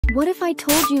What if I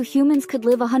told you humans could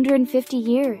live 150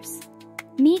 years?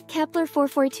 Meet Kepler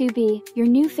 442b, your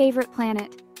new favorite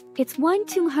planet. It's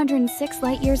 1,206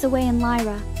 light-years away in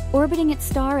Lyra, orbiting its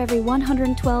star every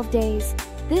 112 days.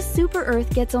 This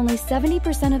super-Earth gets only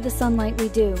 70% of the sunlight we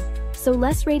do, so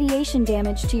less radiation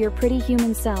damage to your pretty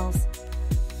human cells.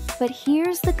 But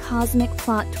here's the cosmic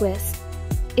plot twist.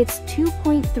 It's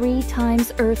 2.3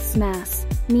 times Earth's mass,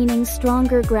 meaning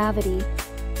stronger gravity.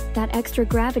 That extra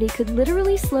gravity could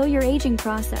literally slow your aging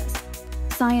process.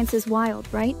 Science is wild,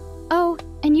 right? Oh,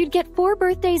 and you'd get 4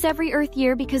 birthdays every Earth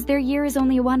year because their year is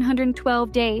only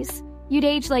 112 days. You'd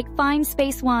age like fine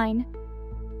space wine.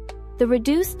 The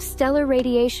reduced stellar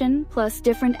radiation plus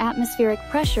different atmospheric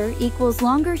pressure equals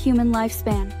longer human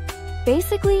lifespan.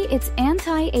 Basically, it's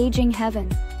anti-aging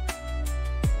heaven.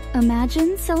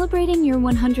 Imagine celebrating your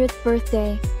 100th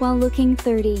birthday while looking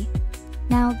 30.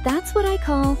 Now that's what I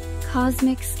call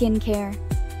cosmic skincare.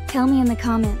 Tell me in the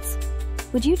comments,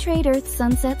 would you trade Earth's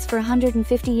sunsets for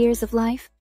 150 years of life?